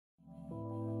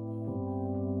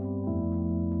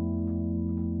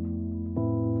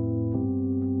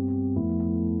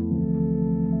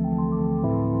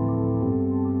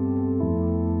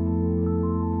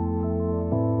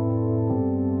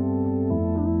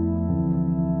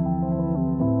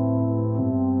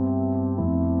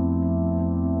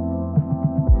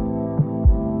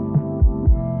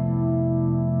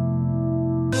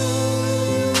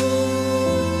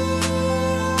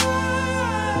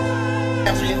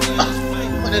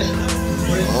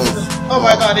Oh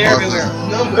my God, they're everywhere.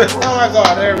 Oh my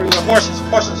God, they're everywhere. Horses.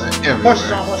 Horses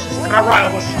on horses. Can I ride a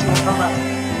horse too? Come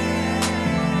out.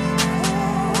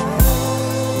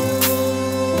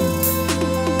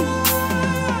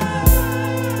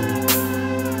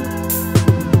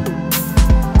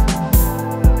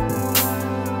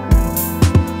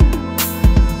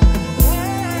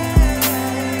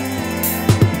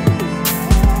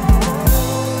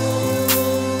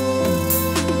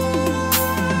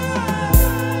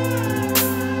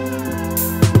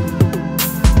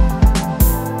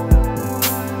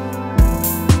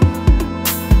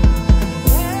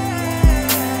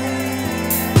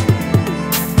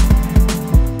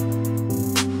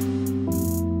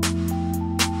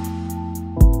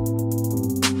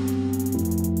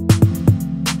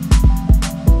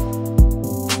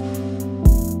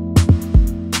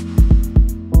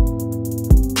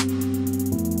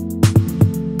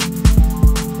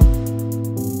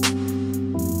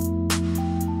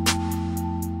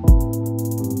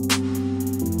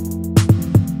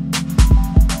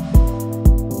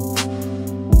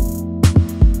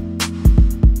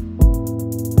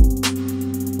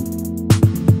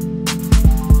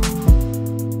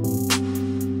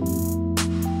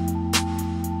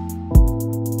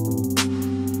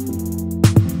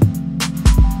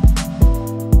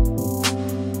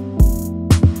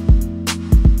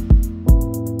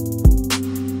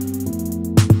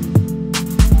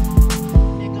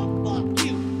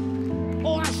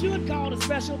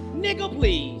 Nigga,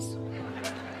 please.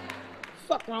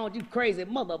 Fuck wrong with you crazy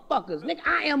motherfuckers. Nigga,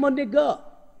 I am a nigga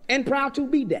and proud to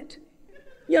be that.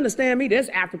 You understand me? There's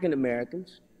African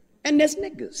Americans and there's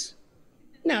niggas.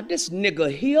 Now, this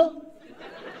nigga here,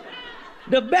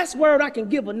 the best word I can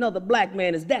give another black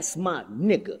man is that's my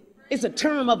nigga. It's a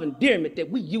term of endearment that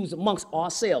we use amongst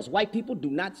ourselves. White people do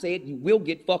not say it, you will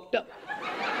get fucked up.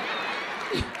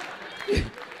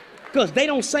 Because they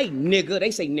don't say nigga,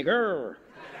 they say nigger.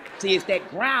 See, it's that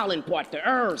growling part,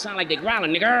 the sound like they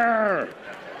growling, nigger.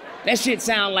 That shit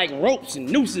sound like ropes and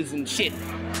nooses and shit.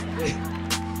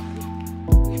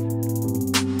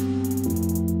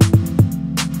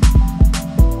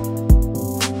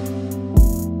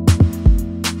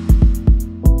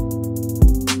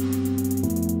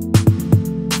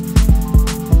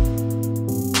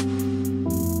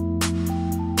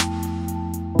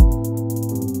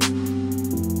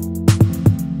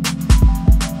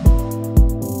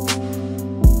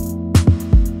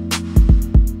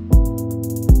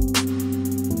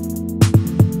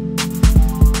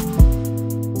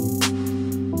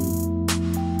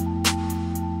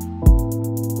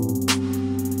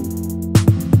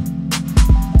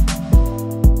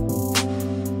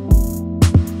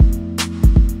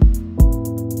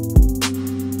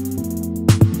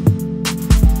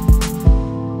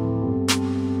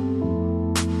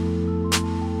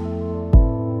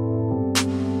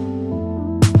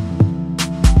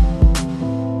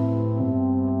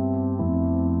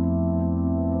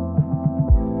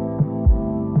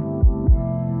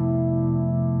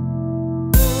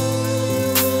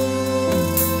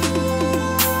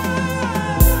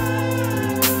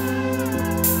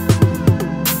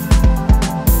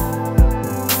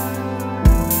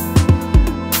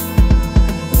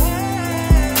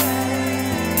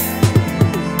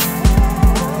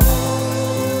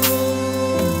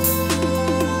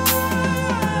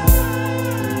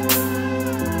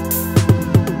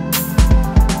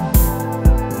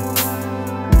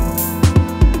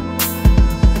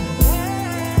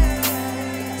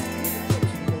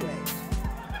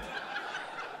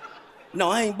 No,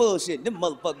 I ain't bullshitting. Them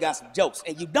motherfuckers got some jokes,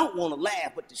 and you don't want to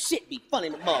laugh, but the shit be funny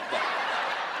in the motherfucker.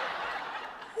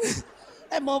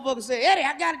 That motherfucker said, Eddie,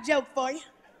 I got a joke for you,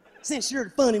 since you're the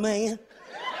funny man.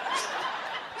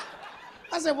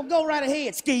 I said, well, go right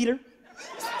ahead, Skeeter.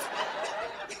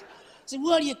 I said,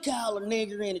 what do you call a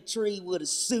nigger in a tree with a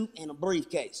suit and a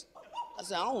briefcase? I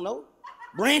said, I don't know.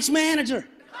 Branch manager.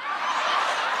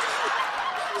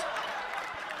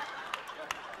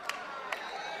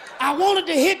 I wanted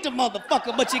to hit the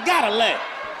motherfucker, but you gotta laugh.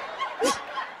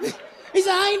 He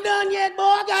said, I ain't done yet, boy,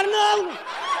 I got another one.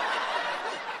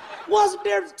 What's the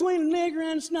difference between a nigger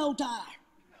and a snow tire?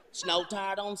 Snow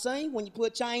tire don't sing when you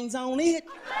put chains on it.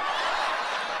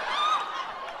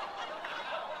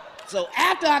 So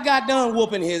after I got done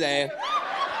whooping his ass,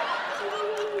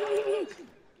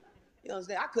 you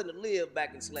understand, I couldn't have lived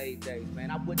back in slave days, man.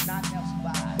 I would not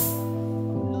have survived.